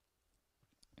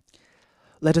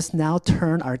Let us now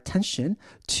turn our attention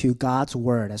to God's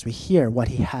word as we hear what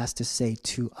he has to say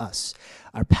to us.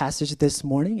 Our passage this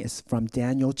morning is from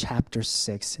Daniel chapter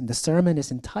 6, and the sermon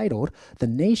is entitled, "The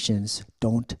Nations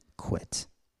Don't Quit."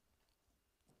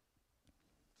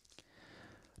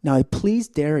 Now it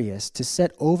pleased Darius to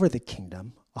set over the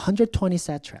kingdom 120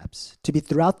 satraps to be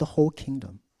throughout the whole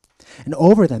kingdom, and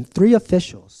over them 3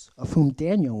 officials, of whom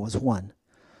Daniel was one,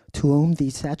 to whom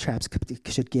these satraps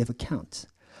should give account,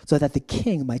 so that the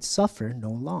king might suffer no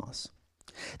loss.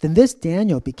 Then this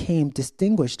Daniel became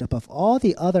distinguished above all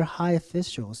the other high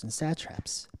officials and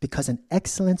satraps, because an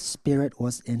excellent spirit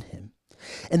was in him.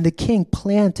 And the king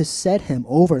planned to set him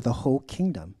over the whole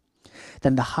kingdom.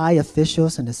 Then the high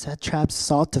officials and the satraps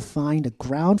sought to find a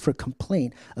ground for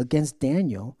complaint against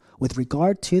Daniel with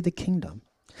regard to the kingdom.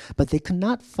 But they could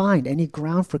not find any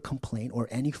ground for complaint or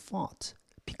any fault,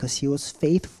 because he was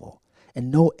faithful, and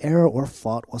no error or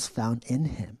fault was found in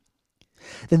him.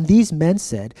 Then these men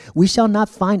said, "We shall not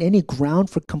find any ground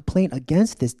for complaint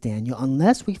against this Daniel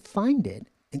unless we find it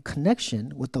in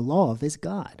connection with the law of his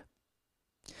God."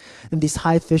 And these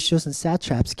high officials and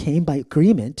satraps came by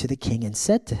agreement to the king and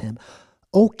said to him,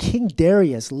 "O King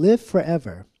Darius, live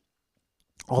forever."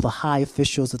 All the high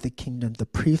officials of the kingdom, the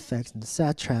prefects and the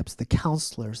satraps, the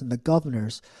counselors and the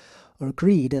governors,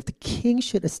 agreed that the king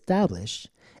should establish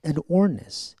an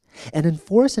ordinance and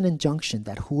enforce an injunction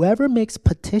that whoever makes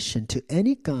petition to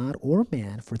any god or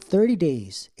man for 30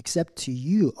 days, except to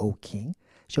you, O king,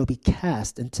 shall be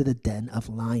cast into the den of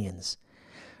lions.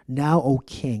 Now, O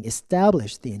king,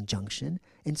 establish the injunction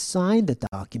and sign the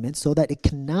document so that it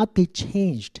cannot be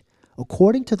changed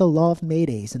according to the law of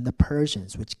Medes and the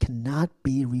Persians, which cannot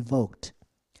be revoked.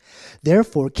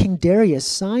 Therefore, King Darius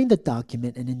signed the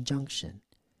document and injunction.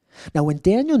 Now, when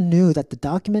Daniel knew that the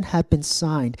document had been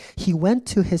signed, he went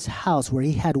to his house where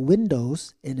he had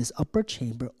windows in his upper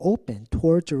chamber open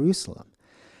toward Jerusalem.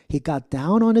 He got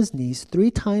down on his knees 3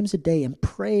 times a day and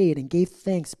prayed and gave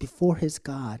thanks before his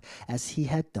God as he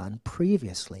had done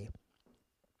previously.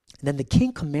 And then the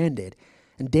king commanded,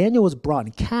 and Daniel was brought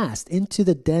and cast into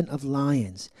the den of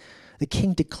lions. The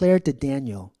king declared to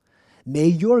Daniel, "May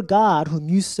your God, whom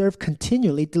you serve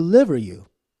continually, deliver you."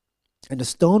 And a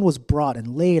stone was brought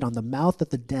and laid on the mouth of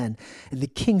the den, and the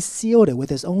king sealed it with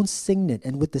his own signet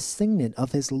and with the signet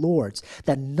of his lords,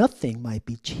 that nothing might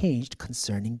be changed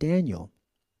concerning Daniel.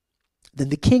 Then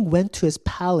the king went to his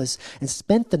palace and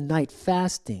spent the night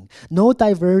fasting. No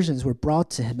diversions were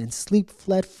brought to him, and sleep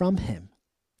fled from him.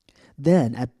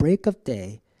 Then at break of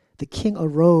day, the king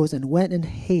arose and went in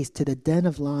haste to the den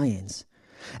of lions.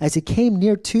 As he came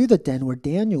near to the den where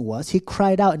Daniel was, he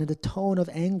cried out in a tone of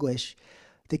anguish.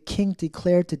 The king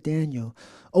declared to Daniel,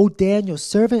 "O Daniel,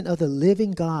 servant of the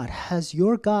living God, has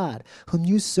your God, whom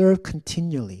you serve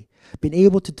continually, been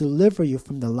able to deliver you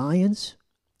from the lions?"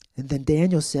 And then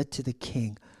Daniel said to the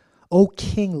king, "O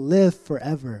king, live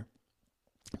forever.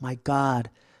 My God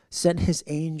sent his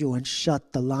angel and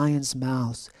shut the lions'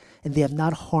 mouths, and they have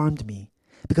not harmed me,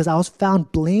 because I was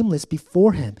found blameless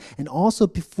before him, and also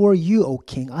before you, O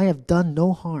king, I have done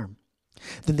no harm."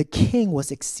 Then the king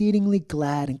was exceedingly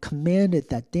glad and commanded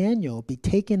that Daniel be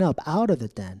taken up out of the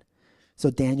den. So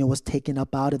Daniel was taken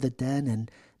up out of the den, and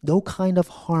no kind of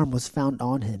harm was found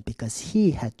on him, because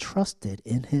he had trusted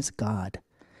in his God.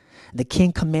 The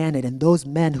king commanded, and those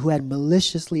men who had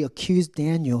maliciously accused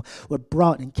Daniel were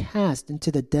brought and cast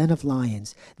into the den of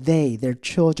lions, they, their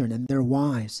children, and their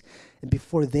wives. And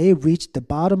before they reached the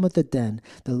bottom of the den,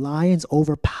 the lions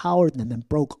overpowered them and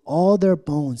broke all their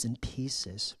bones in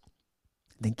pieces.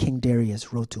 Then King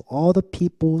Darius wrote to all the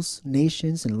peoples,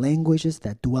 nations, and languages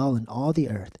that dwell in all the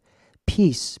earth,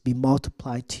 "Peace be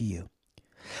multiplied to you.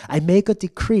 I make a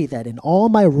decree that in all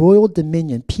my royal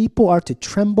dominion people are to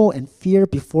tremble and fear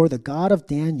before the God of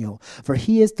Daniel, for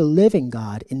he is the living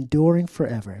God, enduring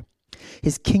forever.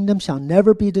 His kingdom shall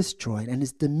never be destroyed, and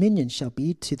his dominion shall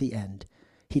be to the end.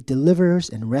 He delivers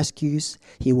and rescues.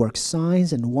 He works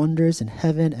signs and wonders in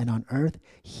heaven and on earth.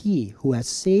 He who has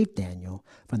saved Daniel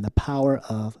from the power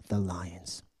of the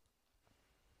lions."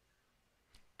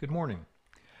 Good morning.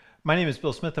 My name is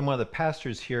Bill Smith. I'm one of the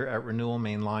pastors here at Renewal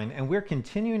Mainline, and we're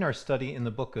continuing our study in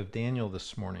the book of Daniel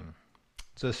this morning.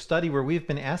 It's a study where we've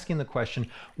been asking the question,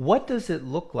 what does it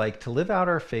look like to live out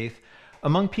our faith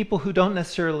among people who don't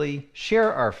necessarily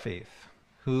share our faith,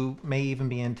 who may even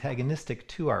be antagonistic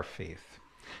to our faith?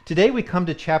 Today we come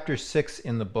to chapter 6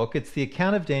 in the book. It's the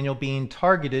account of Daniel being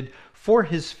targeted for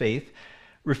his faith,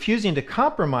 refusing to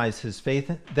compromise his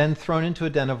faith, then thrown into a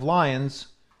den of lions,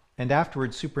 and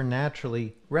afterwards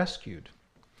supernaturally rescued.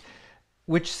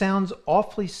 Which sounds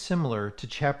awfully similar to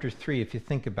chapter 3 if you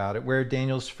think about it, where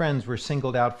Daniel's friends were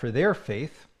singled out for their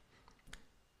faith,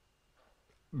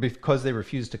 because they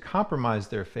refused to compromise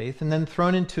their faith, and then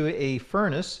thrown into a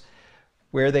furnace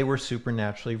where they were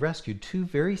supernaturally rescued. Two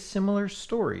very similar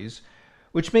stories,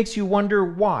 which makes you wonder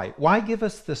why. Why give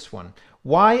us this one?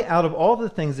 Why, out of all the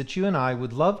things that you and I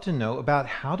would love to know about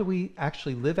how do we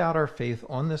actually live out our faith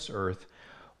on this earth,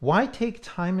 why take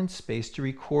time and space to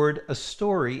record a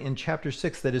story in chapter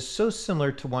 6 that is so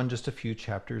similar to one just a few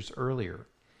chapters earlier?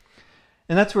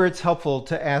 And that's where it's helpful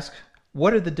to ask,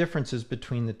 what are the differences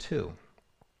between the two?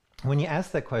 When you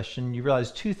ask that question, you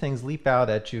realize two things leap out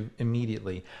at you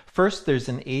immediately. First, there's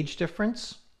an age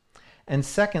difference, and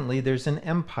secondly, there's an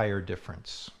empire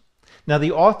difference. Now,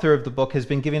 the author of the book has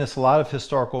been giving us a lot of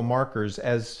historical markers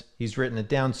as he's written it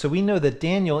down, so we know that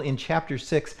Daniel in chapter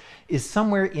 6 is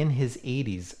somewhere in his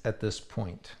 80s at this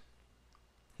point.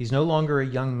 He's no longer a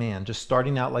young man, just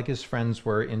starting out like his friends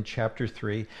were in chapter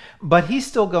 3, but he's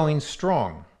still going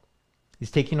strong. He's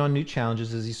taking on new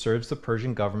challenges as he serves the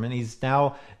Persian government. He's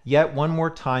now yet one more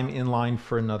time in line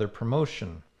for another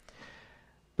promotion.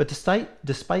 But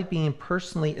despite being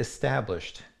personally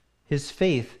established, his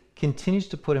faith continues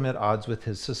to put him at odds with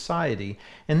his society.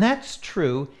 And that's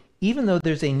true even though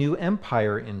there's a new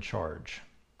empire in charge.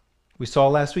 We saw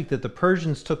last week that the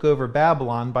Persians took over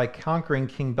Babylon by conquering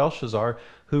King Belshazzar,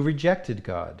 who rejected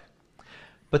God.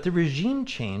 But the regime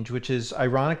change, which is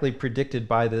ironically predicted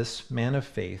by this man of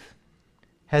faith,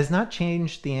 has not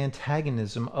changed the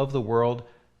antagonism of the world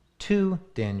to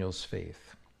Daniel's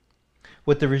faith.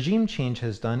 What the regime change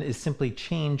has done is simply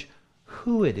change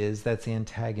who it is that's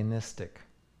antagonistic.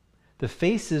 The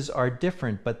faces are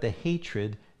different, but the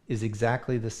hatred is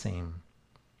exactly the same.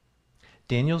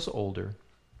 Daniel's older,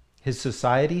 his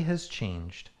society has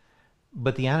changed,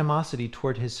 but the animosity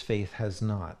toward his faith has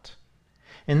not.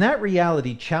 And that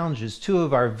reality challenges two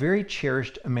of our very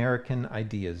cherished American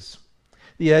ideas.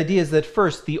 The idea is that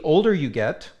first, the older you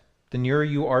get, the nearer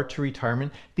you are to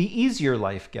retirement, the easier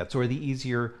life gets, or the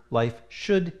easier life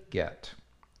should get.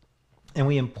 And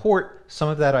we import some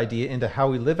of that idea into how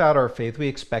we live out our faith. We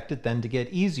expect it then to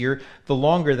get easier the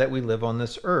longer that we live on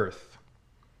this earth.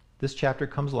 This chapter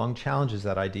comes along, challenges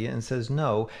that idea, and says,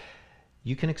 no,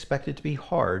 you can expect it to be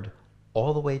hard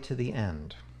all the way to the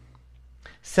end.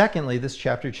 Secondly, this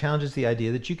chapter challenges the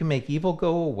idea that you can make evil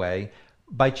go away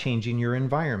by changing your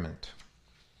environment.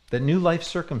 That new life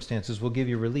circumstances will give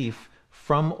you relief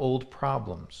from old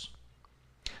problems.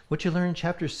 What you learn in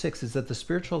chapter 6 is that the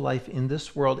spiritual life in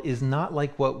this world is not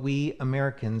like what we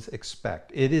Americans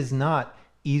expect. It is not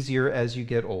easier as you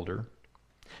get older.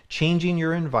 Changing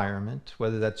your environment,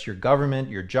 whether that's your government,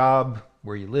 your job,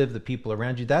 where you live, the people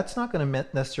around you, that's not going to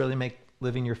necessarily make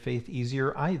living your faith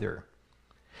easier either.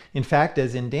 In fact,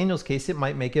 as in Daniel's case, it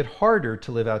might make it harder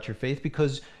to live out your faith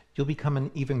because you'll become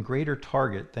an even greater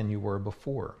target than you were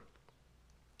before.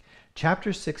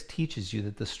 Chapter 6 teaches you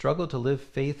that the struggle to live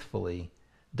faithfully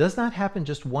does not happen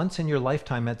just once in your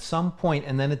lifetime at some point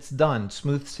and then it's done,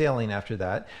 smooth sailing after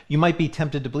that. You might be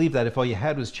tempted to believe that if all you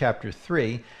had was chapter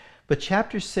 3, but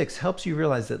chapter 6 helps you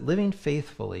realize that living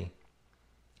faithfully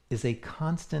is a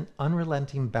constant,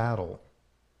 unrelenting battle.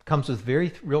 It comes with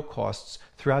very real costs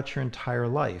throughout your entire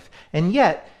life. And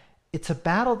yet, it's a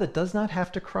battle that does not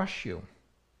have to crush you.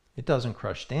 It doesn't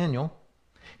crush Daniel.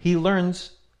 He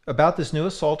learns about this new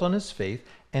assault on his faith,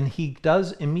 and he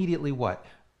does immediately what?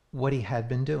 What he had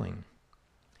been doing.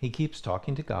 He keeps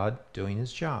talking to God, doing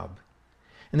his job.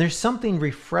 And there's something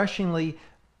refreshingly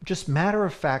just matter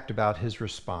of fact about his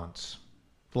response.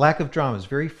 The lack of drama is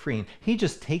very freeing. He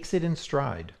just takes it in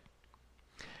stride.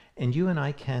 And you and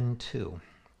I can too.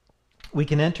 We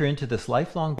can enter into this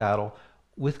lifelong battle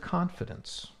with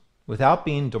confidence, without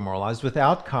being demoralized,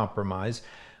 without compromise.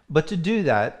 But to do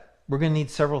that, we're going to need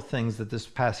several things that this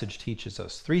passage teaches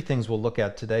us. 3 things we'll look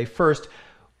at today. First,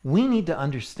 we need to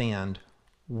understand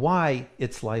why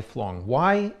it's lifelong.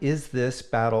 Why is this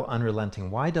battle unrelenting?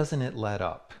 Why doesn't it let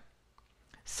up?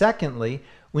 Secondly,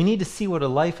 we need to see what a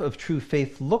life of true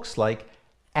faith looks like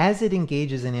as it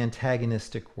engages an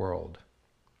antagonistic world.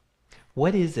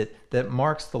 What is it that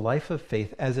marks the life of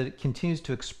faith as it continues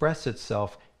to express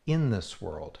itself in this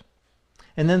world?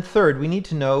 And then third, we need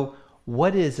to know,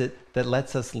 what is it that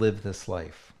lets us live this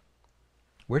life?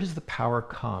 Where does the power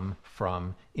come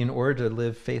from in order to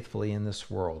live faithfully in this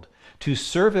world? To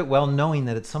serve it well, knowing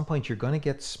that at some point you're going to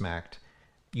get smacked.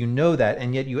 You know that,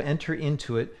 and yet you enter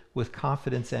into it with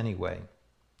confidence anyway.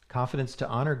 Confidence to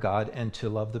honor God and to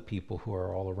love the people who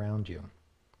are all around you.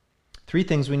 3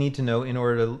 things we need to know in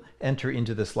order to enter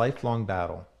into this lifelong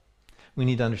battle. We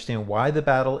need to understand why the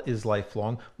battle is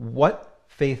lifelong, what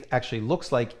faith actually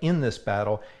looks like in this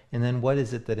battle, and then what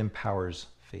is it that empowers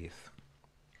faith.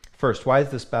 First, why is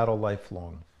this battle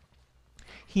lifelong?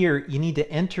 here you need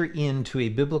to enter into a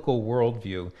biblical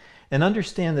worldview and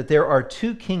understand that there are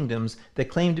two kingdoms that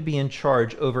claim to be in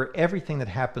charge over everything that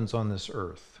happens on this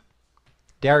earth.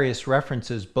 Darius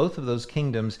references both of those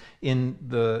kingdoms in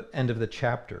the end of the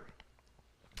chapter.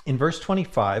 In verse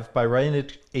 25, by writing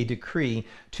a decree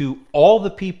to all the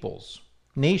peoples,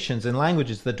 nations, and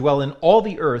languages that dwell in all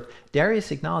the earth,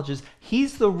 Darius acknowledges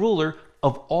he's the ruler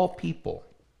of all people.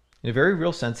 In a very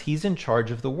real sense, he's in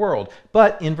charge of the world.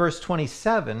 But in verse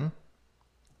 27,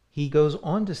 he goes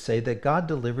on to say that God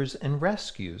delivers and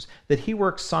rescues, that he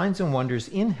works signs and wonders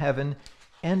in heaven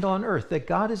and on earth, that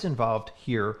God is involved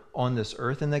here on this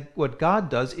earth, and that what God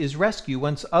does is rescue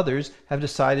once others have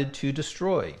decided to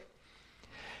destroy.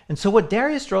 And so what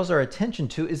Darius draws our attention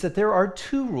to is that there are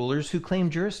two rulers who claim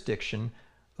jurisdiction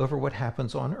over what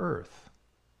happens on earth.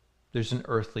 There's an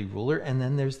earthly ruler, and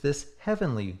then there's this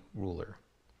heavenly ruler.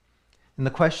 And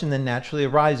the question then naturally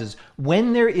arises,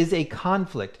 when there is a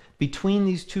conflict between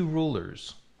these two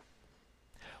rulers,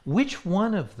 which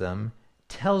one of them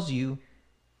tells you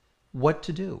what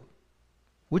to do?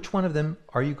 Which one of them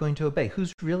are you going to obey?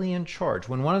 Who's really in charge?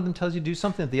 When one of them tells you to do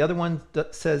something that the other one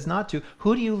says not to,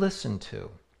 who do you listen to?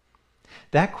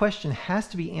 That question has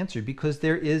to be answered because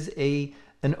there is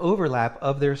an overlap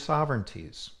of their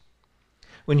sovereignties.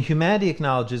 When humanity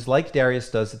acknowledges, like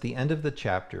Darius does at the end of the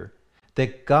chapter,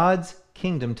 that God's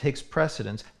kingdom takes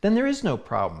precedence, then there is no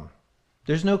problem.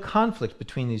 There's no conflict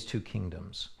between these two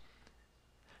kingdoms.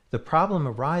 The problem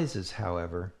arises,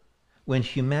 however, when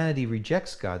humanity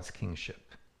rejects God's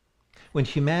kingship, when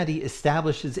humanity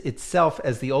establishes itself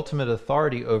as the ultimate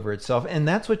authority over itself. And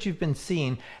that's what you've been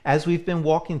seeing as we've been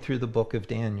walking through the book of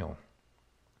Daniel.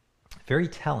 Very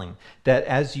telling that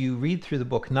as you read through the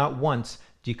book, not once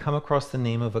do you come across the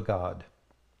name of a god.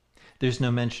 There's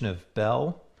no mention of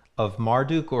Bel, of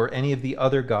Marduk, or any of the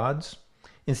other gods.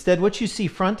 Instead, what you see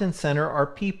front and center are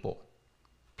people.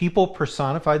 People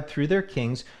personified through their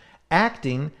kings,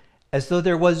 acting as though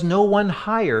there was no one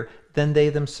higher than they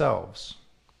themselves,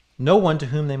 no one to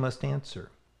whom they must answer.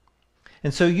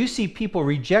 And so you see people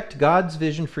reject God's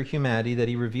vision for humanity that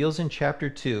he reveals in chapter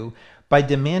 2 by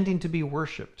demanding to be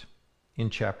worshipped in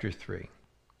chapter 3.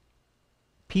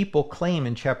 People claim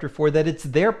in chapter 4 that it's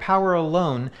their power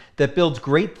alone that builds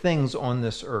great things on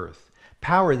this earth.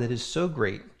 Power that is so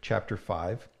great, chapter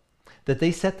 5, that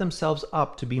they set themselves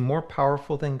up to be more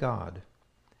powerful than God.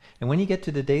 And when you get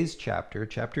to today's chapter,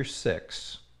 chapter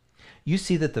 6, you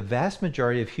see that the vast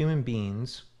majority of human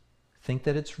beings think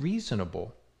that it's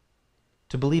reasonable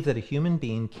to believe that a human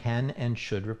being can and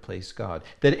should replace God,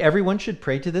 that everyone should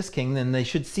pray to this king, and they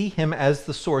should see him as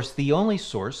the source, the only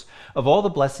source of all the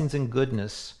blessings and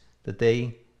goodness that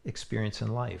they experience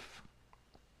in life.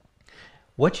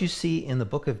 What you see in the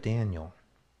book of Daniel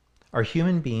are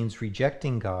human beings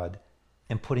rejecting God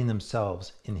and putting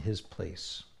themselves in his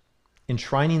place,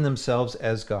 enshrining themselves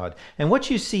as God. And what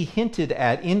you see hinted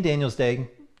at in Daniel's day,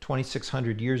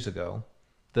 2,600 years ago,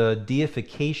 the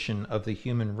deification of the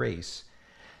human race,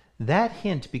 that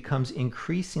hint becomes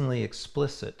increasingly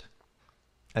explicit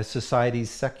as societies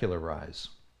secularize.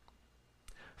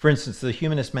 For instance, the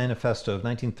Humanist Manifesto of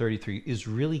 1933 is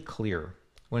really clear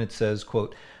when it says,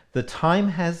 quote, "The time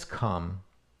has come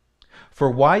for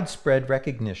widespread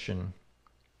recognition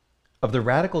of the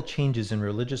radical changes in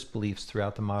religious beliefs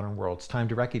throughout the modern world. It's time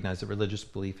to recognize that religious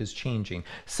belief is changing.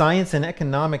 Science and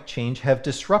economic change have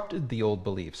disrupted the old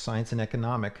beliefs. Science and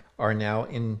economic are now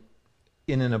in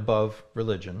and above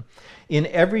religion. In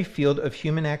every field of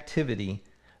human activity,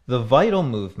 the vital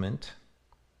movement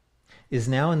is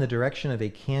now in the direction of a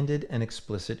candid and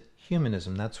explicit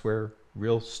humanism." That's where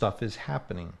real stuff is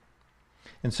happening.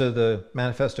 And so the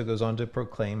manifesto goes on to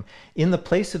proclaim, "In the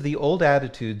place of the old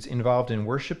attitudes involved in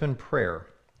worship and prayer,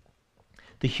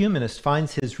 the humanist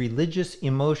finds his religious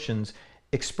emotions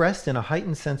expressed in a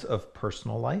heightened sense of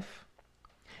personal life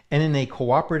and in a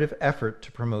cooperative effort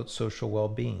to promote social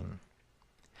well-being."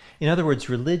 In other words,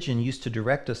 religion used to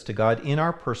direct us to God in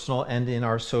our personal and in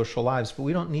our social lives, but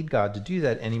we don't need God to do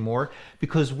that anymore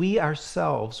because we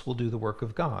ourselves will do the work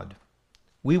of God.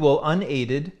 We will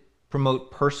unaided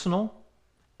promote personal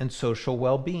and social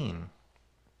well-being.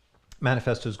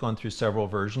 Manifesto has gone through several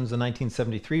versions. The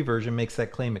 1973 version makes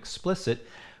that claim explicit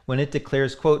when it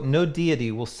declares, quote, "No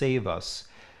deity will save us.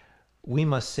 We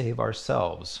must save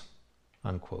ourselves,"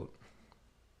 unquote.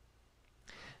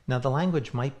 Now, the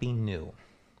language might be new,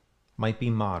 might be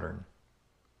modern,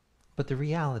 but the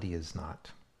reality is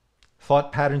not.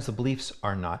 Thought patterns, the beliefs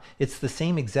are not. It's the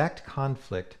same exact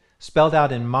conflict spelled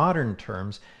out in modern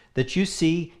terms that you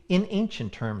see in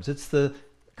ancient terms. It's the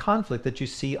conflict that you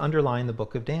see underlying the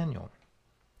book of Daniel.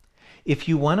 If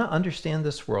you want to understand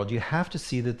this world, you have to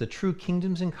see that the true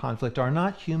kingdoms in conflict are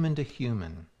not human to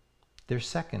human. They're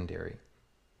secondary.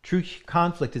 True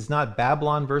conflict is not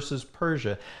Babylon versus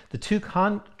Persia. The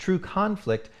true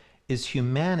conflict is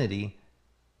humanity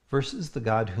versus the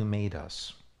God who made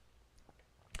us.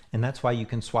 And that's why you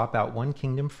can swap out one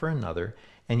kingdom for another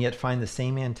and yet find the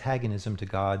same antagonism to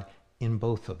God in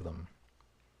both of them.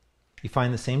 You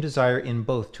find the same desire in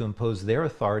both to impose their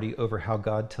authority over how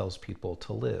God tells people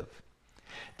to live.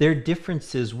 Their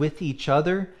differences with each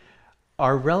other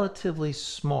are relatively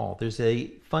small. There's a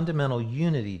fundamental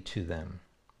unity to them,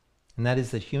 and that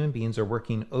is that human beings are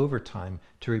working overtime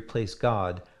to replace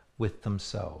God with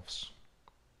themselves.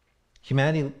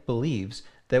 Humanity believes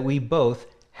that we both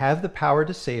have the power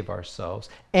to save ourselves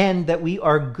and that we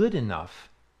are good enough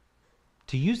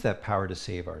to use that power to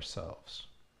save ourselves.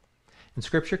 And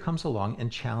Scripture comes along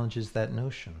and challenges that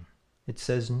notion. It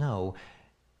says, no,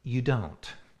 you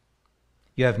don't.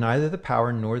 You have neither the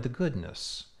power nor the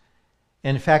goodness.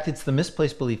 And in fact, it's the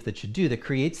misplaced belief that you do that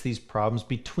creates these problems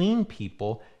between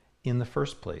people in the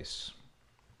first place.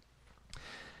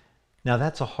 Now,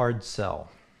 that's a hard sell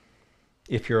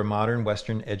if you're a modern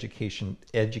Western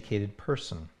educated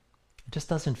person. It just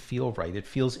doesn't feel right. It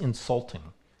feels insulting.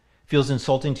 It feels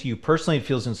insulting to you personally. It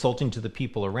feels insulting to the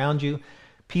people around you,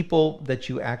 people that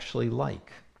you actually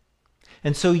like.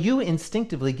 And so you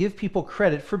instinctively give people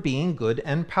credit for being good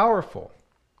and powerful.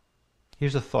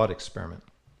 Here's a thought experiment.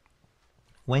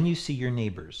 When you see your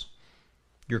neighbors,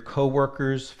 your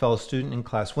coworkers, fellow student in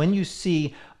class, when you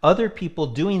see other people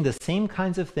doing the same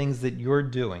kinds of things that you're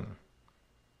doing,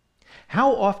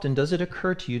 how often does it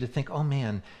occur to you to think, oh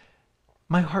man,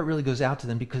 my heart really goes out to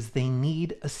them because they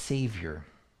need a savior?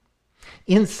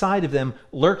 Inside of them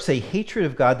lurks a hatred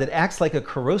of God that acts like a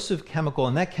corrosive chemical,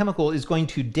 and that chemical is going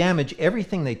to damage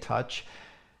everything they touch,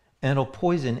 and it'll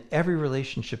poison every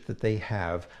relationship that they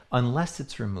have unless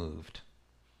it's removed,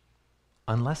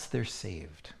 unless they're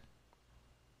saved.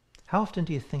 How often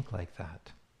do you think like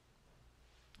that?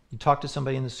 You talk to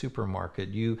somebody in the supermarket.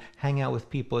 You hang out with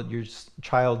people at your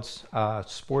child's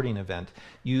sporting event.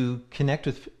 You connect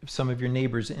with some of your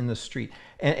neighbors in the street.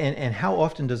 And how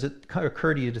often does it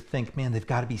occur to you to think, man, they've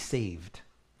got to be saved?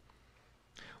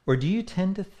 Or do you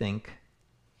tend to think,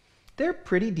 they're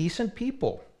pretty decent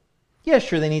people? Yeah,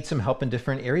 sure, they need some help in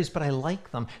different areas, but I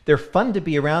like them. They're fun to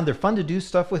be around. They're fun to do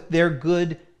stuff with. They're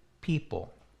good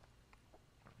people.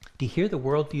 Do you hear the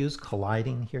worldviews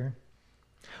colliding here?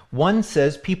 One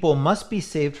says people must be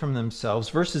saved from themselves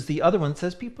versus the other one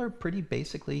says people are pretty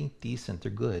basically decent,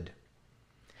 they're good.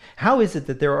 How is it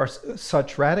that there are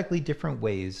such radically different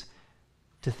ways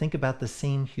to think about the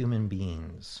same human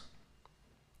beings?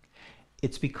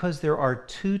 It's because there are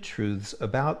two truths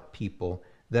about people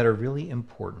that are really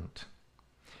important.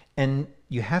 And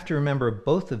you have to remember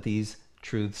both of these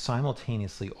truths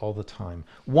simultaneously all the time.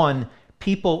 One,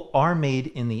 people are made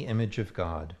in the image of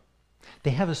God.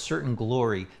 They have a certain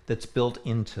glory that's built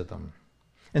into them.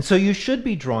 And so you should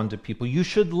be drawn to people. You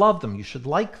should love them. You should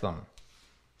like them.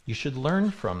 You should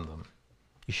learn from them.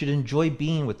 You should enjoy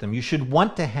being with them. You should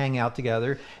want to hang out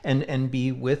together and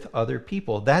be with other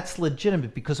people. That's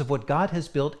legitimate because of what God has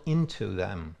built into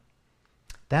them.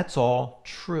 That's all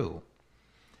true.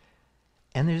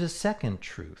 And there's a second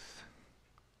truth,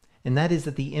 and that is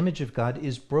that the image of God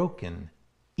is broken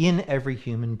in every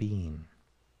human being,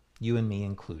 you and me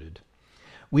included.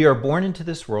 We are born into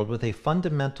this world with a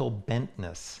fundamental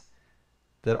bentness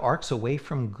that arcs away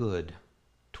from good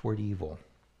toward evil.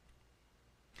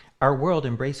 Our world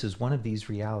embraces one of these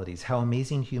realities, how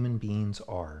amazing human beings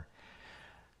are,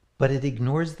 but it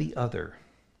ignores the other,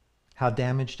 how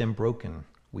damaged and broken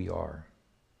we are.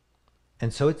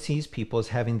 And so it sees people as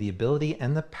having the ability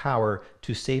and the power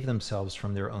to save themselves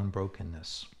from their own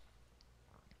brokenness.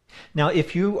 Now,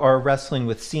 if you are wrestling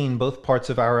with seeing both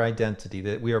parts of our identity,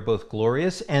 that we are both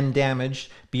glorious and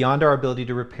damaged beyond our ability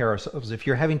to repair ourselves, if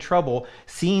you're having trouble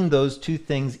seeing those two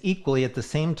things equally at the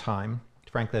same time,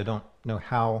 frankly, I don't know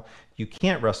how you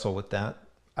can't wrestle with that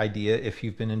idea if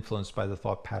you've been influenced by the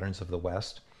thought patterns of the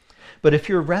West. But if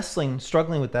you're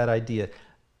struggling with that idea,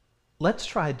 let's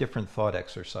try a different thought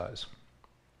exercise.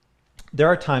 There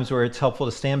are times where it's helpful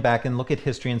to stand back and look at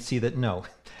history and see that no,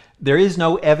 there is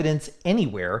no evidence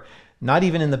anywhere, not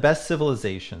even in the best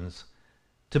civilizations,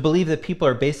 to believe that people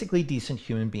are basically decent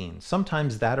human beings.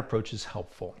 Sometimes that approach is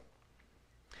helpful.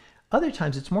 Other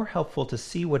times it's more helpful to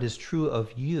see what is true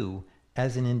of you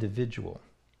as an individual.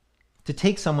 To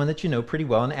take someone that you know pretty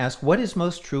well and ask, what is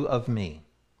most true of me?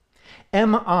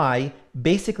 Am I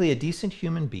basically a decent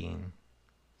human being?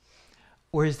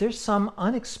 Or is there some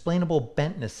unexplainable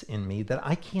bentness in me that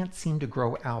I can't seem to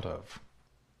grow out of?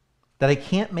 that I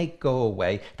can't make go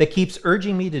away, that keeps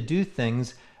urging me to do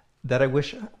things that I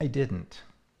wish I didn't?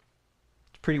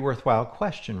 It's a pretty worthwhile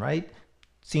question, right?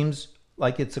 Seems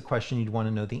like it's a question you'd want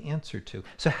to know the answer to.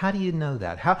 So how do you know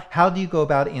that? How do you go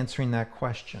about answering that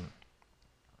question?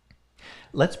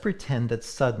 Let's pretend that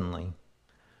suddenly,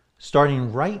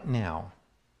 starting right now,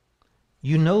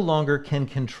 you no longer can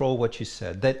control what you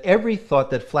said, that every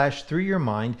thought that flashed through your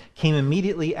mind came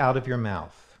immediately out of your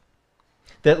mouth,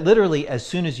 that literally as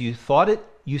soon as you thought it,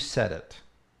 you said it.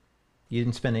 You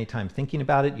didn't spend any time thinking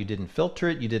about it, you didn't filter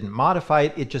it, you didn't modify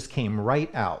it, it just came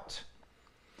right out.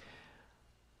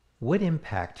 What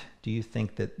impact do you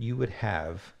think that you would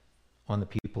have on the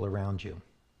people around you?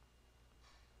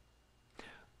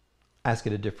 Ask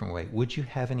it a different way. Would you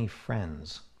have any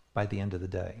friends by the end of the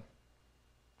day?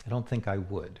 I don't think I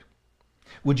would.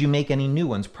 Would you make any new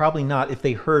ones? Probably not if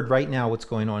they heard right now what's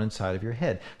going on inside of your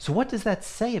head. So what does that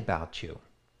say about you?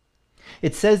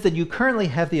 It says that you currently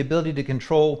have the ability to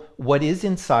control what is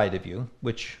inside of you,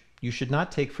 which you should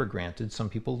not take for granted. Some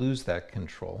people lose that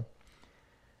control.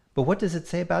 But what does it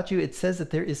say about you? It says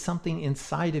that there is something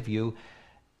inside of you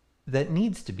that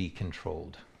needs to be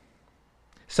controlled.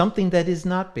 Something that is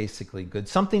not basically good.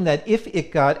 Something that if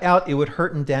it got out, it would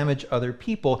hurt and damage other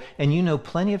people. And you know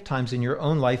plenty of times in your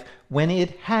own life when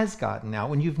it has gotten out,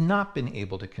 when you've not been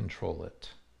able to control it.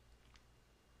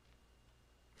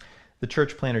 The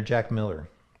church planter Jack Miller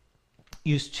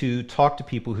used to talk to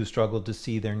people who struggled to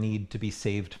see their need to be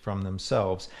saved from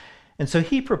themselves. And so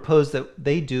he proposed that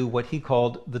they do what he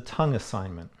called the tongue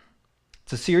assignment.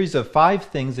 It's a series of 5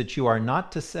 things that you are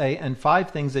not to say and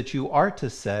 5 things that you are to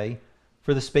say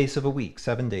for the space of a week,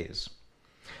 7 days.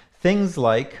 Things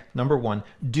like, number 1,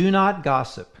 do not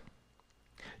gossip.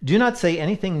 Do not say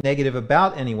anything negative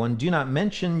about anyone. Do not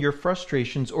mention your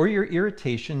frustrations or your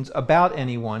irritations about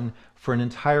anyone for an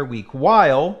entire week,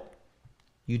 while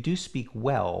you do speak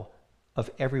well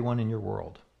of everyone in your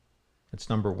world. That's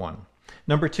number 1.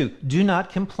 Number 2, do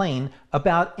not complain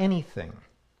about anything,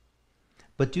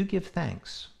 but do give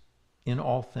thanks in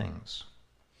all things.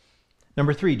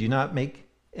 Number 3, do not make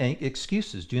any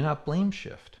excuses. Do not blame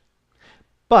shift,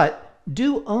 but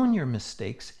do own your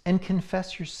mistakes and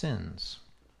confess your sins.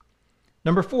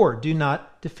 Number 4, do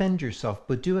not defend yourself,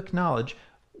 but do acknowledge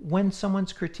when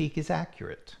someone's critique is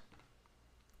accurate.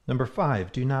 Number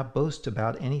 5, do not boast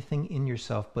about anything in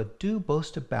yourself, but do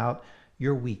boast about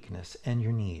your weakness and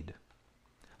your need.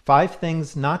 5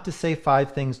 things not to say,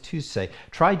 5 things to say.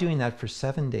 Try doing that for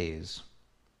 7 days,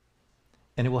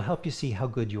 and it will help you see how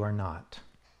good you are not.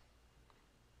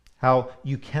 How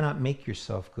you cannot make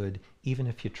yourself good even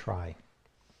if you try.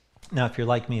 Now, if you're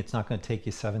like me, it's not going to take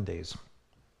you 7 days.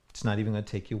 It's not even going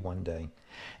to take you 1 day.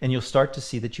 And you'll start to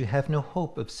see that you have no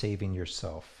hope of saving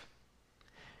yourself.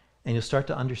 And you'll start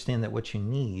to understand that what you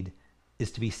need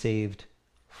is to be saved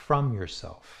from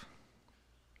yourself.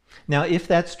 Now, if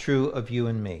that's true of you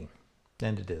and me,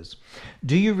 and it is,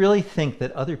 do you really think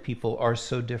that other people are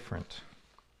so different?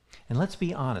 And let's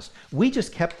be honest, we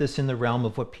just kept this in the realm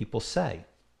of what people say.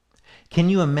 Can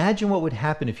you imagine what would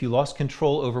happen if you lost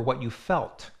control over what you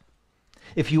felt?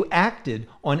 If you acted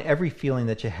on every feeling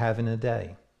that you have in a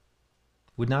day?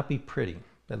 It would not be pretty,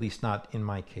 at least not in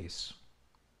my case.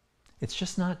 It's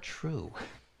just not true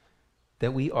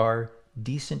that we are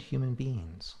decent human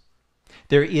beings.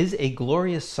 There is a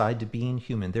glorious side to being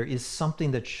human. There is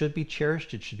something that should be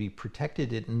cherished, it should be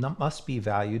protected, it must be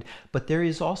valued, but there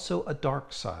is also a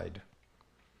dark side.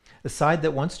 A side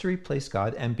that wants to replace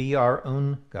God and be our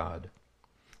own God.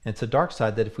 And it's a dark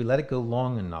side that if we let it go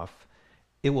long enough,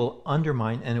 it will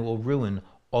undermine and it will ruin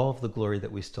all of the glory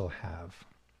that we still have.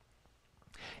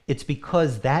 It's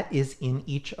because that is in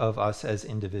each of us as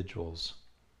individuals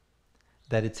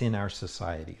that it's in our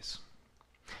societies.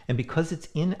 And because it's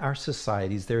in our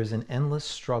societies, there is an endless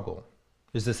struggle.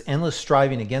 There's this endless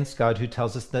striving against God who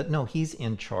tells us that, no, he's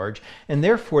in charge. And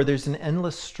therefore, there's an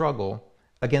endless struggle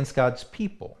against God's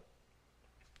people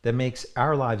that makes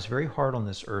our lives very hard on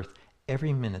this earth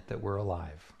every minute that we're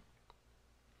alive.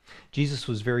 Jesus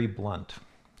was very blunt.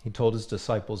 He told his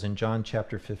disciples in John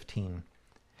chapter 15,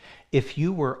 if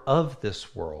you were of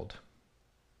this world,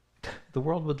 the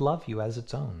world would love you as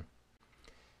its own.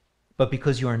 But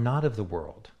because you are not of the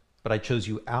world, but I chose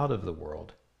you out of the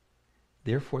world,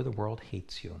 therefore the world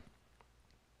hates you.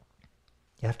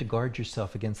 You have to guard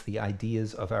yourself against the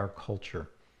ideas of our culture.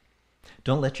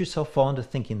 Don't let yourself fall into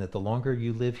thinking that the longer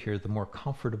you live here, the more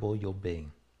comfortable you'll be.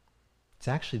 It's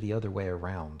actually the other way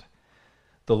around.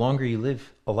 The longer you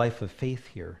live a life of faith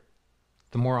here,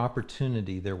 the more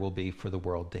opportunity there will be for the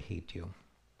world to hate you.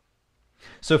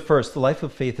 So first, the life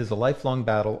of faith is a lifelong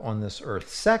battle on this earth.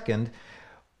 Second,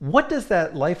 What does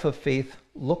that life of faith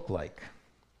look like?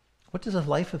 What does a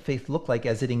life of faith look like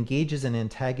as it engages an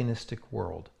antagonistic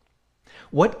world?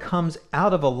 What comes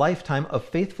out of a lifetime of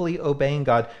faithfully obeying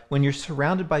God when you're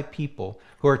surrounded by people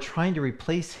who are trying to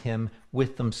replace him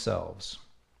with themselves?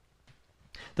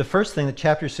 The first thing that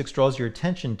chapter 6 draws your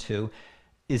attention to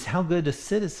is how good a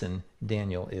citizen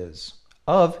Daniel is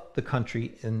of the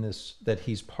country that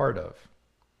he's part of.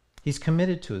 He's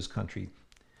committed to his country.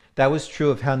 That was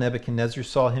true of how Nebuchadnezzar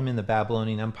saw him in the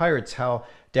Babylonian Empire. It's how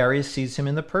Darius sees him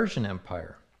in the Persian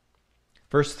Empire.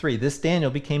 Verse 3, this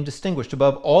Daniel became distinguished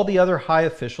above all the other high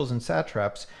officials and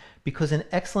satraps because an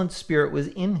excellent spirit was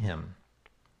in him.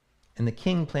 And the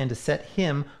king planned to set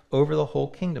him over the whole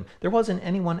kingdom. There wasn't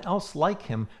anyone else like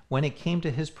him when it came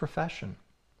to his profession,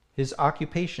 his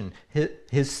occupation,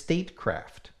 his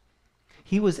statecraft.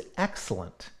 He was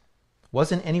excellent.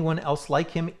 Wasn't anyone else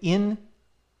like him in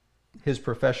his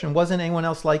profession? Wasn't anyone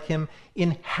else like him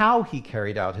in how he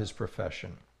carried out his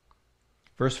profession?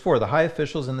 Verse 4, the high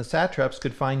officials and the satraps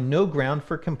could find no ground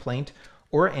for complaint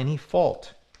or any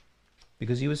fault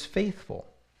because he was faithful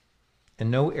and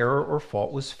no error or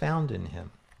fault was found in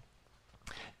him.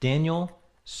 Daniel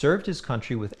served his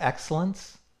country with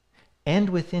excellence and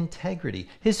with integrity.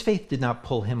 His faith did not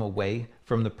pull him away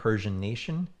from the Persian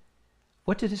nation.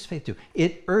 What did his faith do?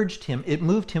 It urged him, it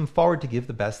moved him forward to give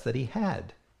the best that he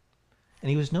had. And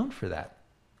he was known for that.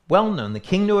 Well known. The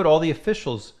king knew it, all the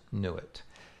officials knew it.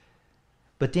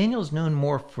 But Daniel's known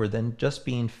more for than just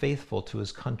being faithful to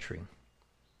his country.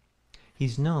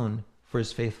 He's known for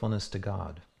his faithfulness to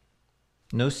God.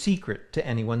 No secret to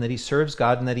anyone that he serves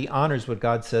God and that he honors what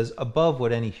God says above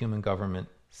what any human government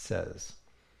says.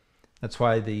 That's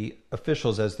why the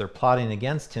officials, as they're plotting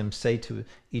against him, say to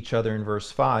each other in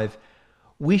verse 5,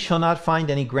 we shall not find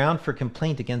any ground for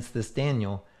complaint against this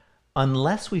Daniel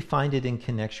unless we find it in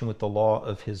connection with the law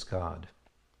of his God.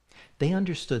 They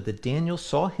understood that Daniel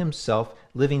saw himself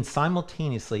living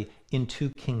simultaneously in two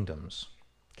kingdoms,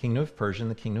 kingdom of Persia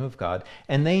and the kingdom of God,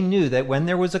 and they knew that when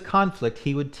there was a conflict,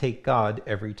 he would take God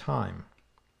every time.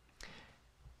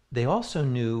 They also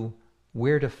knew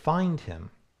where to find him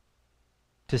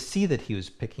to see that he was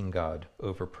picking God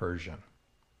over Persia.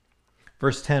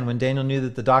 Verse 10, when Daniel knew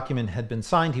that the document had been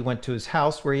signed, he went to his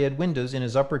house where he had windows in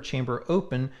his upper chamber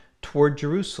open toward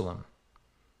Jerusalem.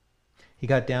 He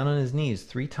got down on his knees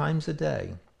 3 times a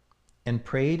day and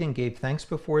prayed and gave thanks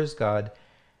before his God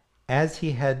as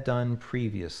he had done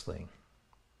previously.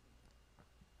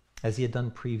 As he had done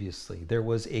previously. There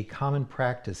was a common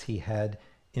practice he had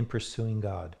in pursuing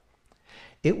God.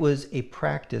 It was a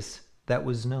practice that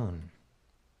was known.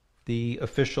 The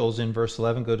officials in verse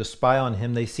 11 go to spy on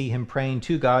him. They see him praying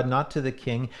to God, not to the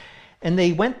king. And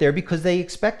they went there because they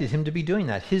expected him to be doing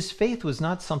that. His faith was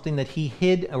not something that he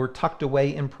hid or tucked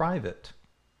away in private.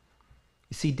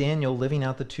 You see Daniel living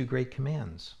out the 2 great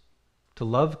commands, to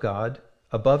love God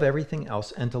above everything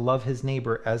else and to love his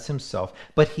neighbor as himself.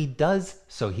 But he does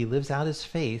so. He lives out his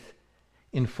faith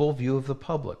in full view of the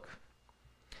public.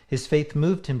 His faith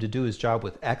moved him to do his job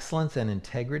with excellence and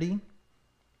integrity,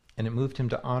 and it moved him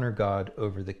to honor God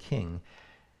over the king,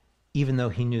 even though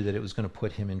he knew that it was going to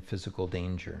put him in physical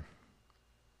danger.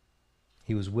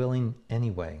 He was willing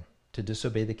anyway to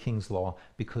disobey the king's law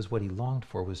because what he longed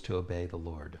for was to obey the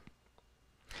Lord.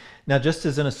 Now, just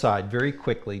as an aside, very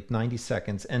quickly, 90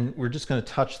 seconds, and we're just going to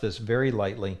touch this very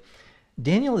lightly.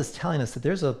 Daniel is telling us that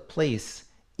there's a place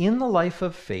in the life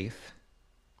of faith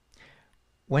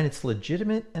when it's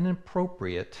legitimate and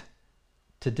appropriate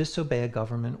to disobey a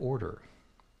government order.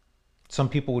 Some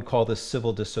people would call this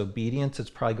civil disobedience. It's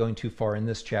probably going too far in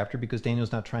this chapter because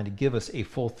Daniel's not trying to give us a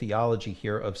full theology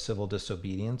here of civil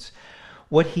disobedience.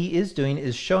 What he is doing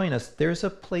is showing us there's a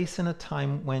place and a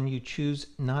time when you choose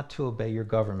not to obey your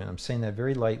government. I'm saying that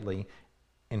very lightly,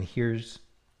 and there's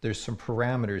some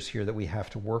parameters here that we have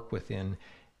to work within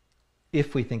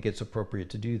if we think it's appropriate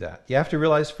to do that. You have to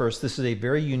realize first, this is a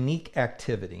very unique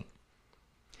activity.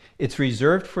 It's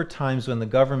reserved for times when the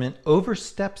government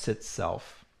oversteps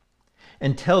itself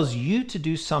and tells you to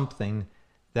do something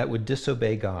that would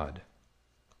disobey God,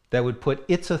 that would put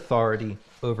its authority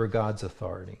over God's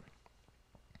authority.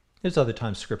 There's other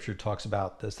times Scripture talks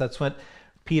about this. That's what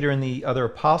Peter and the other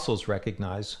apostles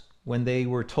recognized when they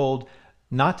were told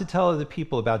not to tell other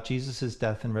people about Jesus'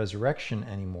 death and resurrection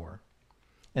anymore.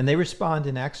 And they respond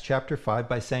in Acts chapter 5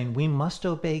 by saying, we must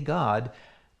obey God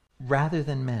rather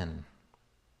than men.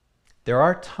 There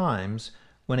are times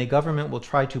when a government will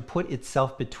try to put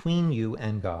itself between you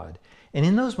and God. And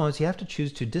in those moments, you have to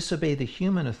choose to disobey the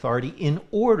human authority in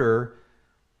order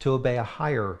to obey a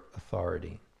higher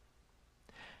authority.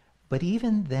 But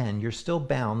even then, you're still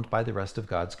bound by the rest of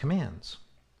God's commands.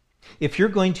 If you're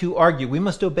going to argue we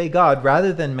must obey God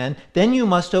rather than men, then you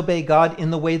must obey God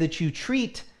in the way that you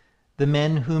treat the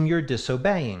men whom you're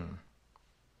disobeying.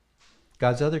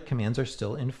 God's other commands are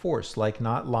still in force, like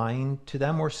not lying to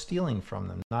them or stealing from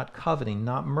them, not coveting,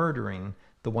 not murdering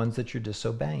the ones that you're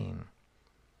disobeying.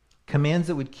 Commands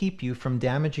that would keep you from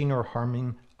damaging or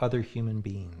harming other human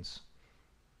beings.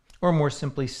 Or more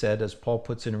simply said, as Paul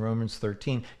puts it in Romans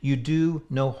 13, you do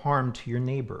no harm to your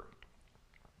neighbor,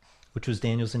 which was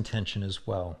Daniel's intention as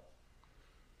well.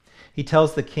 He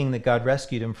tells the king that God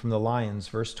rescued him from the lions,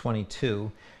 verse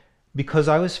 22, because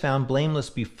I was found blameless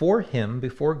before him,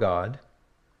 before God,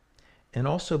 and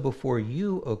also before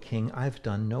you, O king, I've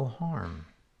done no harm.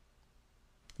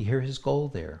 You hear his goal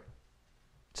there.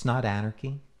 It's not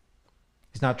anarchy.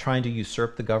 He's not trying to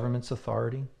usurp the government's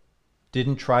authority.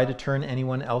 Didn't try to turn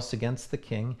anyone else against the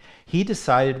king. He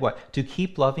decided what? To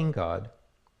keep loving God.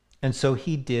 And so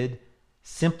he did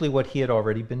simply what he had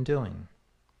already been doing.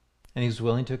 And he was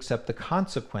willing to accept the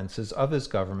consequences of his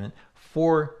government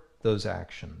for those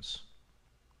actions.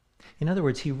 In other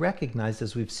words, he recognized,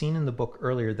 as we've seen in the book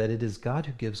earlier, that it is God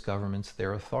who gives governments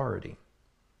their authority.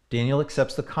 Daniel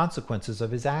accepts the consequences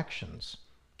of his actions,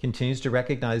 continues to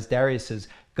recognize Darius's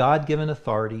God-given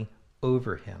authority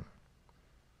over him.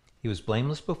 He was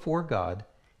blameless before God,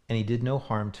 and he did no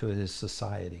harm to his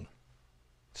society.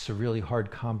 It's a really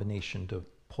hard combination to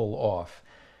pull off.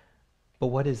 But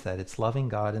what is that? It's loving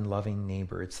God and loving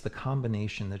neighbor. It's the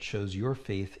combination that shows your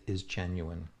faith is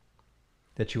genuine,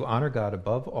 that you honor God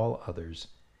above all others,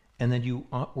 and that you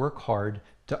work hard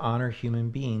to honor human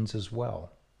beings as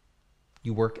well.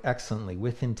 You work excellently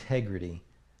with integrity,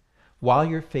 while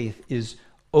your faith is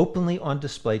openly on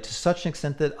display to such an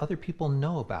extent that other people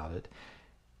know about it,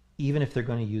 even if they're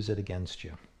going to use it against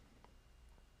you.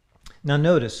 Now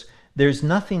notice, there's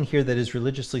nothing here that is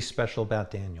religiously special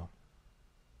about Daniel.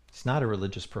 He's not a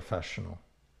religious professional.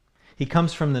 He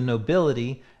comes from the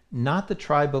nobility, not the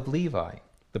tribe of Levi,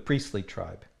 the priestly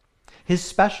tribe. His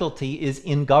specialty is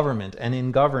in government and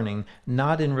in governing,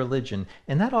 not in religion,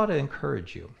 and that ought to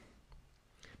encourage you.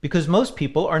 Because most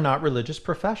people are not religious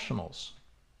professionals.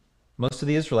 Most of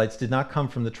the Israelites did not come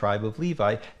from the tribe of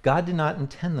Levi. God did not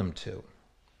intend them to.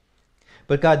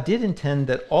 But God did intend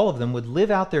that all of them would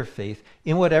live out their faith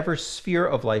in whatever sphere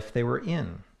of life they were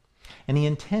in. And he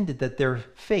intended that their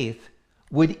faith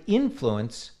would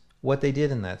influence what they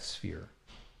did in that sphere,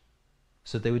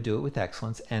 so they would do it with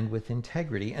excellence and with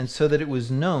integrity, and so that it was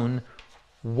known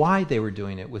why they were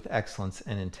doing it with excellence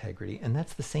and integrity. And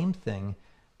that's the same thing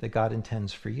that God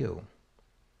intends for you.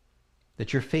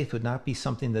 That your faith would not be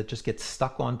something that just gets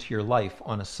stuck onto your life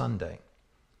on a Sunday,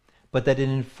 but that it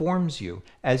informs you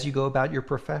as you go about your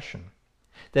profession,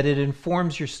 that it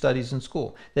informs your studies in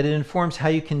school, that it informs how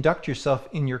you conduct yourself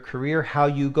in your career, how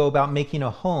you go about making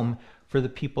a home for the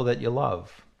people that you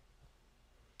love.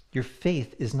 Your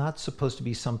faith is not supposed to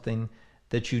be something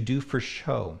that you do for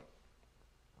show.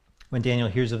 When Daniel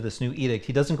hears of this new edict,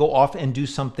 he doesn't go off and do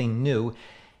something new.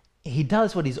 He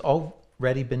does what he's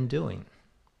already been doing.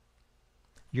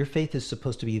 Your faith is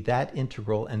supposed to be that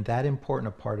integral and that important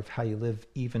a part of how you live,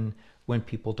 even when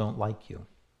people don't like you.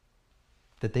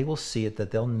 That they will see it,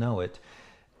 that they'll know it,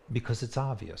 because it's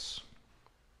obvious.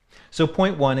 So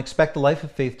point one, expect the life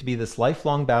of faith to be this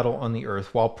lifelong battle on the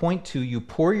earth, while point two, you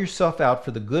pour yourself out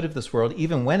for the good of this world,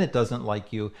 even when it doesn't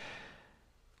like you,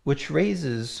 which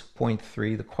raises, point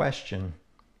three, the question,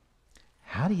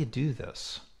 how do you do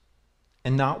this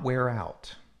and not wear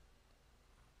out?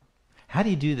 How do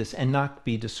you do this and not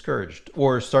be discouraged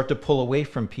or start to pull away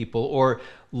from people or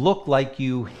look like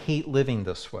you hate living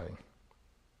this way?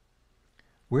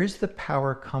 Where's the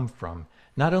power come from?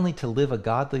 Not only to live a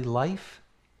godly life,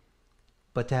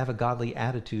 but to have a godly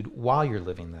attitude while you're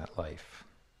living that life.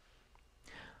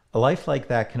 A life like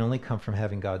that can only come from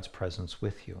having God's presence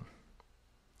with you.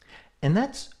 And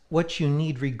that's what you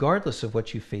need regardless of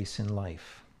what you face in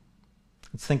life.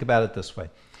 Let's think about it this way.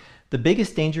 The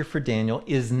biggest danger for Daniel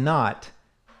is not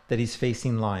that he's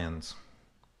facing lions.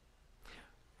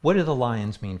 What do the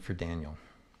lions mean for Daniel?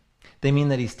 They mean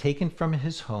that he's taken from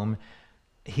his home,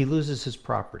 he loses his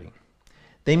property.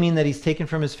 They mean that he's taken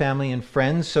from his family and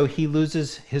friends, so he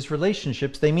loses his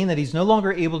relationships. They mean that he's no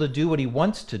longer able to do what he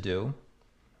wants to do,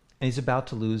 and he's about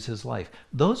to lose his life.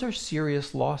 Those are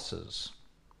serious losses.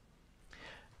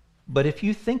 But if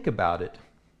you think about it,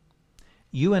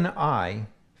 you and I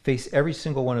face every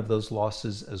single one of those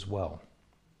losses as well.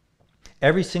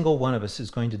 Every single one of us is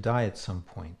going to die at some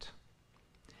point.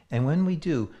 And when we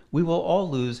do, we will all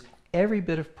lose every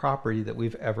bit of property that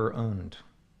we've ever owned.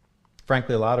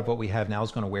 Frankly, a lot of what we have now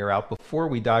is going to wear out. Before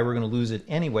we die, we're going to lose it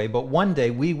anyway, but one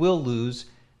day we will lose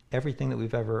everything that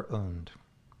we've ever owned.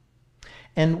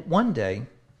 And one day,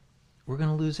 we're going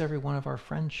to lose every one of our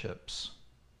friendships.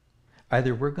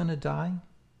 Either we're going to die,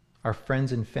 our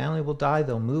friends and family will die,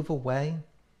 they'll move away.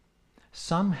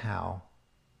 Somehow,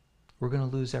 we're going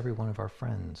to lose every one of our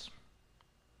friends.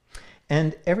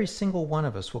 And every single one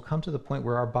of us will come to the point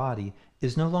where our body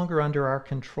is no longer under our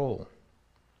control.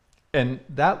 And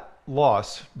that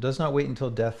loss does not wait until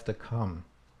death to come.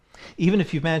 Even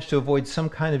if you've managed to avoid some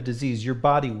kind of disease, your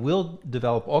body will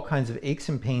develop all kinds of aches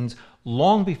and pains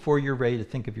long before you're ready to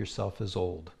think of yourself as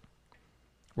old.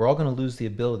 We're all going to lose the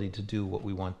ability to do what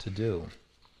we want to do.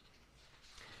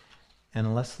 And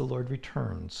unless the Lord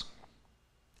returns,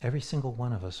 every single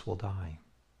one of us will die.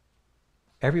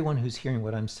 Everyone who's hearing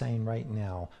what I'm saying right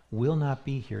now will not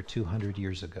be here 200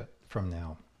 years from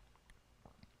now.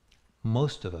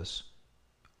 Most of us,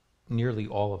 nearly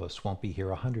all of us, won't be here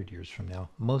 100 years from now.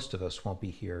 Most of us won't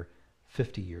be here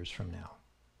 50 years from now.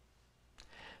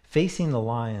 Facing the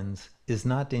lions is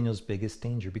not Daniel's biggest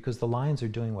danger, because the lions are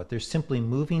doing what? They're simply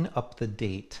moving up the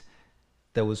date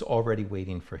that was already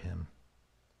waiting for him.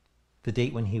 The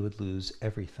date when he would lose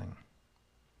everything.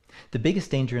 The biggest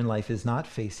danger in life is not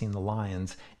facing the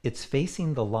lions, it's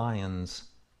facing the lions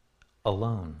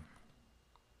alone.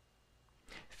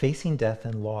 Facing death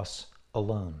and loss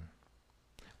alone.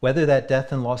 Whether that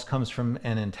death and loss comes from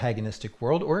an antagonistic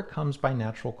world or it comes by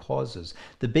natural causes.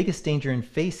 The biggest danger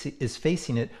is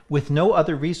facing it with no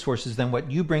other resources than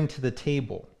what you bring to the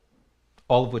table,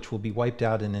 all of which will be wiped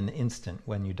out in an instant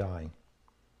when you die.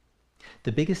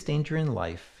 The biggest danger in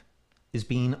life is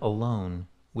being alone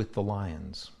with the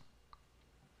lions.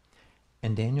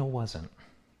 And Daniel wasn't.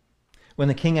 When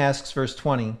the king asks, verse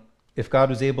 20, if God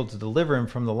was able to deliver him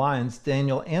from the lions,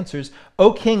 Daniel answers,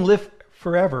 O king, live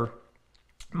forever.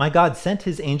 My God sent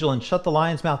his angel and shut the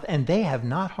lion's mouth, and they have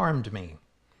not harmed me.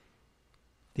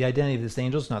 The identity of this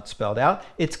angel is not spelled out.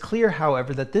 It's clear,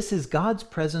 however, that this is God's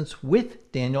presence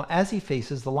with Daniel as he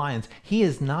faces the lions. He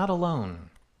is not alone.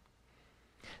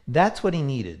 That's what he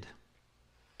needed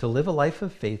to live a life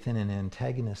of faith in an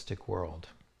antagonistic world.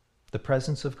 The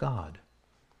presence of God.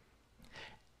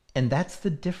 And that's the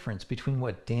difference between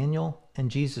what Daniel and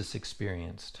Jesus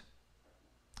experienced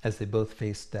as they both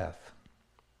faced death.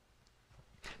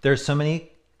 There are so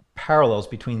many parallels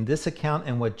between this account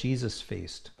and what Jesus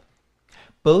faced.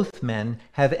 Both men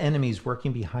have enemies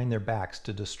working behind their backs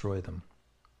to destroy them.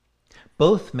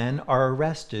 Both men are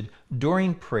arrested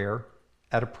during prayer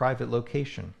at a private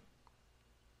location.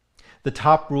 The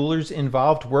top rulers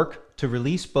involved work to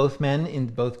release both men in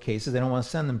both cases. They don't want to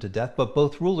send them to death, but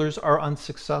both rulers are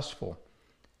unsuccessful.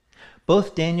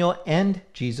 Both Daniel and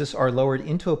Jesus are lowered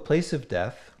into a place of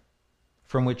death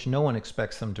from which no one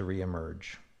expects them to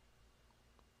reemerge.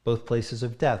 Both places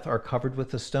of death are covered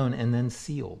with a stone and then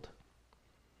sealed.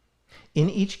 In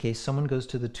each case, someone goes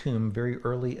to the tomb very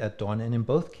early at dawn, and in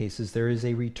both cases, there is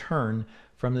a return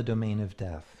from the domain of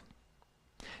death.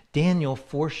 Daniel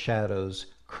foreshadows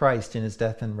Christ in his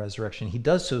death and resurrection. He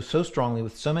does so strongly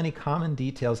with so many common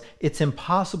details, it's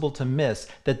impossible to miss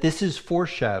that this is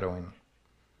foreshadowing.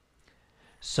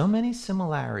 So many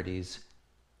similarities,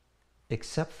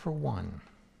 except for one.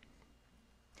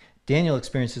 Daniel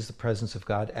experiences the presence of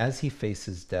God as he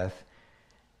faces death,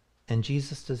 and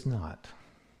Jesus does not.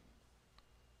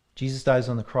 Jesus dies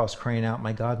on the cross crying out,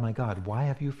 my God, why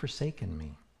have you forsaken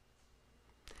me?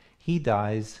 He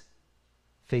dies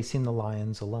facing the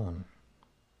lions alone.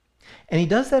 And he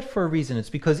does that for a reason.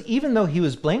 It's because even though he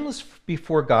was blameless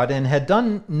before God and had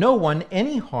done no one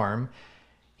any harm,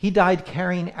 he died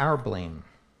carrying our blame.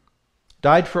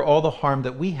 Died for all the harm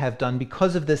that we have done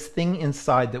because of this thing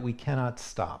inside that we cannot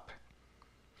stop.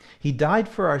 He died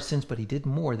for our sins, but he did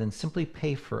more than simply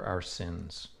pay for our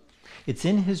sins. It's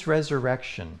in his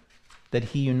resurrection that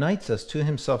he unites us to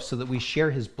himself so that we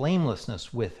share his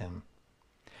blamelessness with him.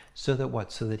 So that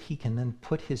what? So that he can then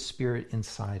put his Spirit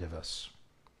inside of us.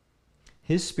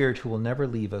 His Spirit who will never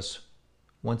leave us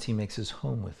once he makes his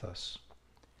home with us.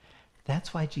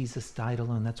 That's why Jesus died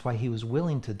alone. That's why he was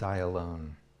willing to die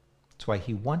alone. That's why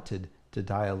he wanted to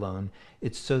die alone.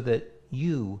 It's so that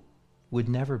you would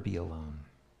never be alone.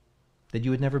 That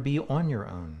you would never be on your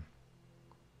own.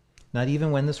 Not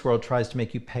even when this world tries to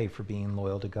make you pay for being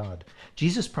loyal to God.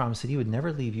 Jesus promised that he would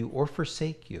never leave you or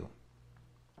forsake you.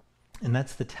 And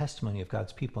that's the testimony of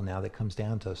God's people now that comes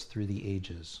down to us through the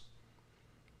ages.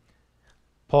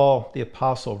 Paul, the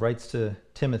apostle, writes to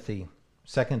Timothy,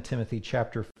 2 Timothy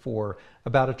chapter 4,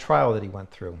 about a trial that he went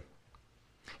through.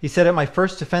 He said, at my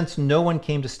first defense, no one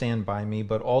came to stand by me,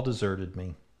 but all deserted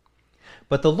me.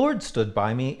 But the Lord stood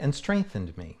by me and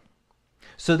strengthened me,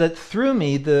 so that through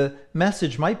me the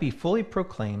message might be fully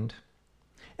proclaimed,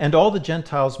 and all the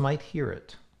Gentiles might hear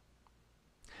it.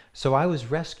 So I was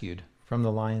rescued from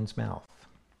the lion's mouth.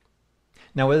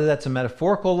 Now, whether that's a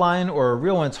metaphorical lion or a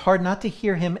real one, it's hard not to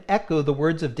hear him echo the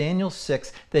words of Daniel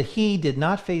 6 that he did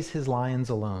not face his lions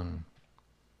alone,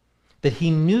 that he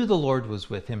knew the Lord was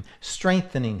with him,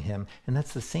 strengthening him, and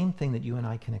that's the same thing that you and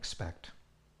I can expect.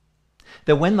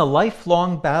 That when the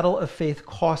lifelong battle of faith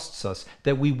costs us,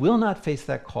 that we will not face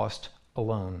that cost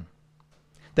alone,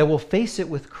 that we'll face it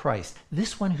with Christ,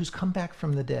 this one who's come back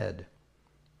from the dead.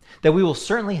 That we will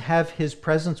certainly have his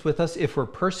presence with us if we're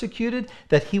persecuted,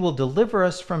 that he will deliver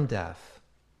us from death,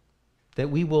 that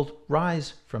we will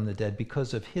rise from the dead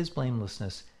because of his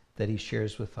blamelessness that he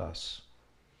shares with us.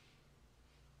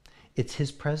 It's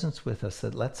his presence with us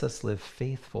that lets us live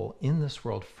faithful in this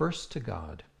world, first to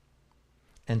God,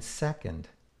 and second,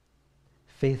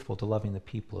 faithful to loving the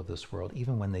people of this world,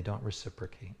 even when they don't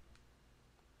reciprocate.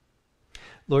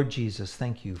 Lord Jesus,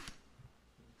 thank you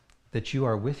that you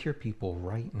are with your people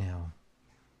right now.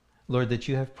 Lord, that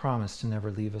you have promised to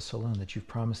never leave us alone, that you've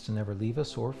promised to never leave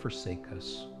us or forsake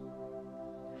us.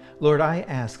 Lord, I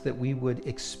ask that we would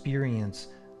experience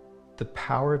the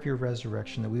power of your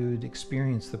resurrection, that we would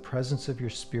experience the presence of your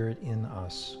Spirit in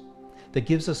us, that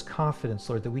gives us confidence,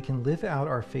 Lord, that we can live out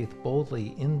our faith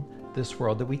boldly in this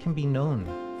world, that we can be known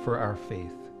for our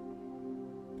faith.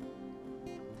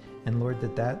 And Lord,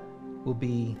 that will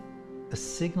be a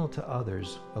signal to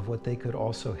others of what they could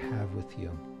also have with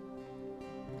you.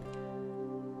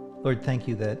 Lord, thank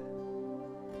you that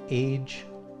age,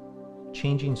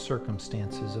 changing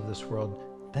circumstances of this world,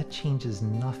 that changes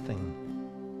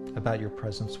nothing about your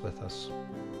presence with us.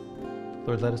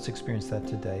 Lord, let us experience that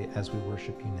today as we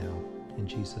worship you now. In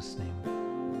Jesus' name,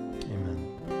 amen.